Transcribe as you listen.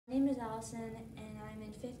is Allison, and I'm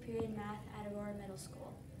in 5th period math at Aurora Middle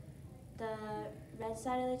School. The red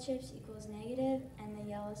side of the chips equals negative, and the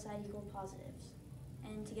yellow side equal positives.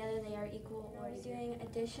 And together they are equal or zero. We're doing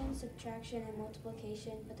addition, subtraction, and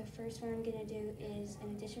multiplication, but the first one I'm going to do is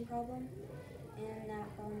an addition problem, and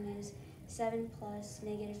that problem is 7 plus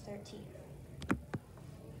negative 13.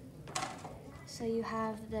 So you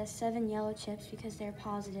have the 7 yellow chips because they're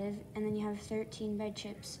positive, and then you have 13 red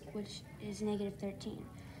chips, which is negative 13.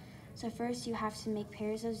 So first you have to make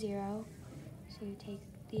pairs of 0. So you take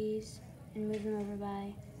these and move them over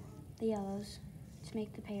by the yellows to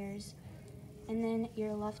make the pairs. And then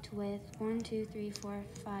you're left with 1, 2, 3, 4,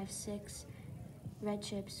 5, 6 red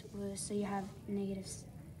chips, so you have negative 6.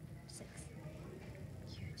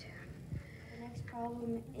 The next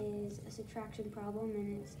problem is a subtraction problem,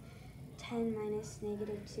 and it's 10 minus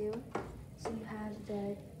negative 2. So you have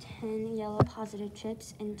the 10 yellow positive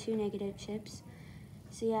chips and 2 negative chips.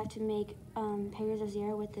 So you have to make pairs of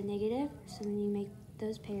 0 with the negative. So then you make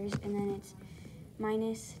those pairs, and then it's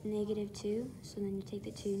minus negative 2. So then you take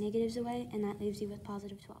the 2 negatives away, and that leaves you with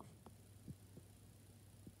positive 12.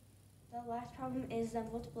 The last problem is the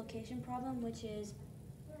multiplication problem, which is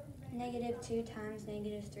negative 2 times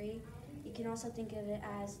negative 3. You can also think of it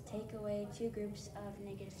as take away 2 groups of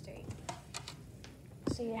negative 3.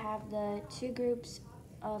 So you have the 2 groups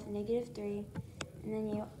of negative 3, and then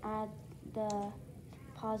you add the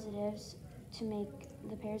positives to make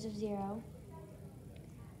the pairs of 0.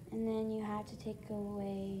 And then you have to take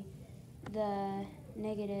away the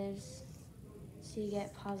negatives, so you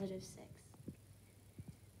get positive 6.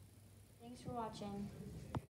 Thanks for watching.